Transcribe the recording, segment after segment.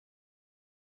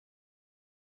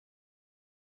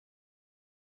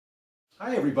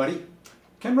Hi everybody,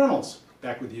 Ken Reynolds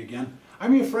back with you again.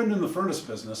 I'm your friend in the furnace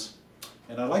business,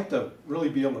 and I'd like to really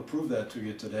be able to prove that to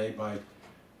you today by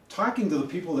talking to the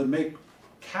people that make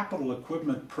capital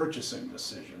equipment purchasing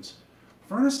decisions.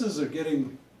 Furnaces are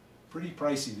getting pretty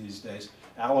pricey these days.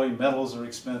 Alloy metals are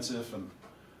expensive, and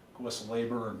of course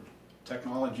labor and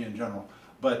technology in general.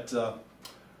 But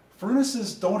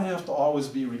furnaces don't have to always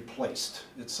be replaced.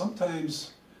 It's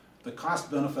sometimes the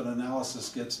cost-benefit analysis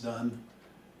gets done,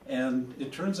 and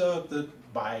it turns out that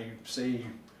by, say,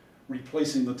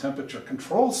 replacing the temperature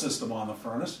control system on the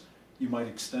furnace, you might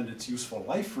extend its useful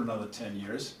life for another 10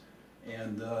 years.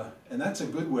 And that's a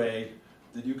good way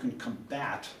that you can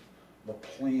combat the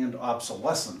planned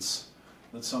obsolescence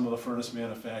that some of the furnace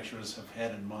manufacturers have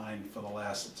had in mind for the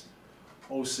last,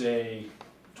 say,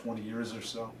 20 years or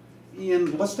so.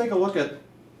 And let's take a look at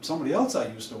somebody else I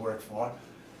used to work for.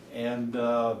 And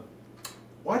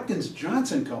Watkins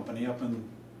Johnson company up in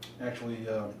actually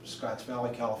Scotts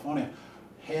Valley, California,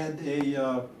 had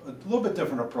a little bit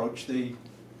different approach. They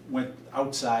went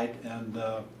outside, and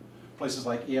places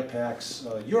like Airpax,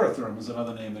 Eurotherm is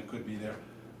another name that could be there,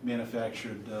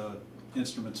 manufactured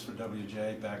instruments for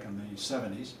WJ back in the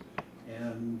 70s.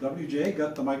 And WJ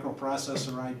got the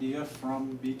microprocessor idea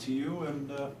from BTU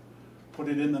and put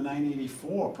it in the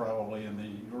 984 probably in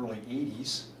the early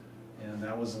 80s. And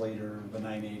that was later the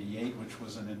 988, which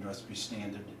was an industry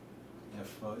standard,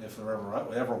 if there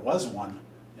ever was one.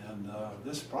 And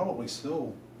there's probably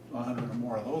still 100 or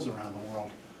more of those around the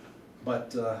world.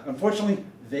 But unfortunately,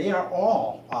 they are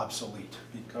all obsolete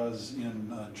because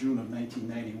in June of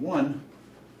 1991,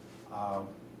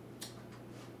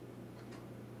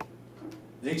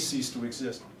 they ceased to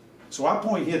exist. So our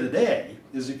point here today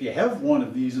is if you have one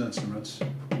of these instruments,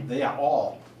 they are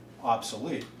all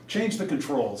obsolete. Change the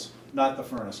controls, not the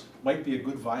furnace. Might be a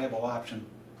good viable option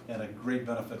and a great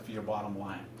benefit for your bottom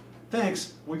line.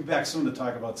 Thanks. We'll be back soon to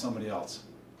talk about somebody else.